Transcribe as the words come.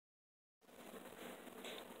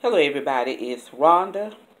Hello everybody, it's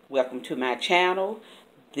Rhonda. Welcome to my channel.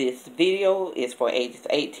 This video is for ages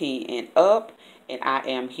 18 and up, and I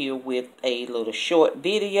am here with a little short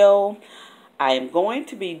video. I am going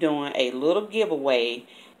to be doing a little giveaway,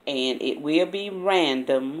 and it will be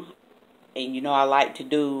random. And you know I like to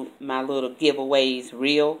do my little giveaways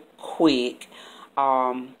real quick.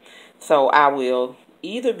 So I will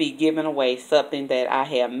either be giving away something that I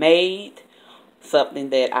have made, something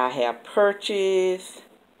that I have purchased,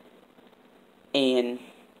 and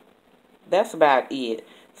that's about it.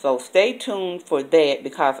 So stay tuned for that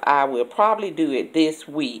because I will probably do it this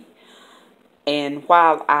week. And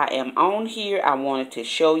while I am on here, I wanted to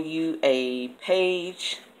show you a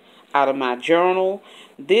page out of my journal.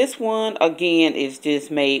 This one again is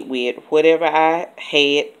just made with whatever I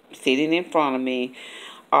had sitting in front of me.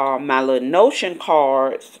 My little Notion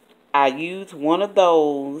cards, I used one of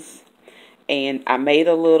those, and I made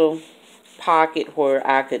a little pocket where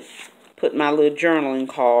I could put my little journaling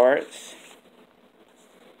cards.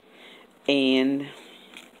 And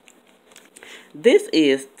this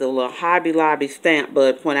is the little Hobby Lobby stamp,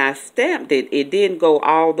 but when I stamped it, it didn't go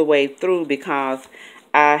all the way through because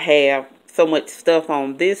I have so much stuff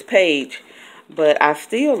on this page, but I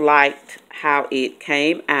still liked how it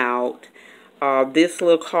came out. This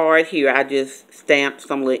little card here, I just stamped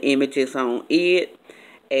some little images on it,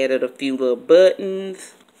 added a few little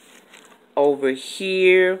buttons over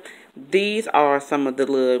here. These are some of the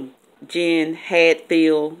little Jen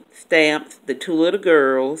Hadfield stamps, the two little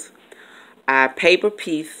girls. I paper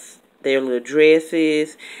pieced their little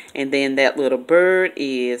dresses, and then that little bird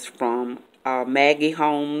is from Maggie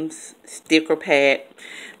Holmes sticker pack.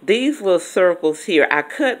 These little circles here, I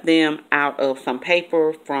cut them out of some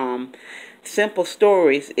paper from Simple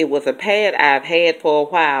Stories. It was a pad I've had for a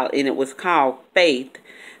while, and it was called Faith.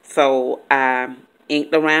 So I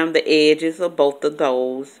inked around the edges of both of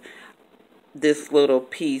those. This little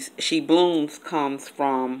piece, She Blooms, comes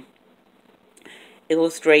from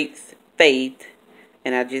Illustrates Faith,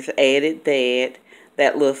 and I just added that.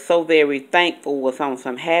 That little So Very Thankful was on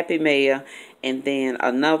some Happy Mail, and then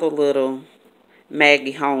another little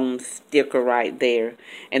Maggie Holmes sticker right there.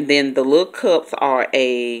 And then the little cups are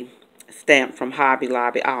a stamp from Hobby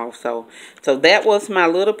Lobby also. So that was my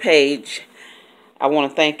little page. I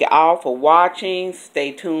want to thank you all for watching.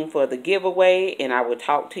 Stay tuned for the giveaway, and I will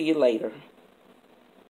talk to you later.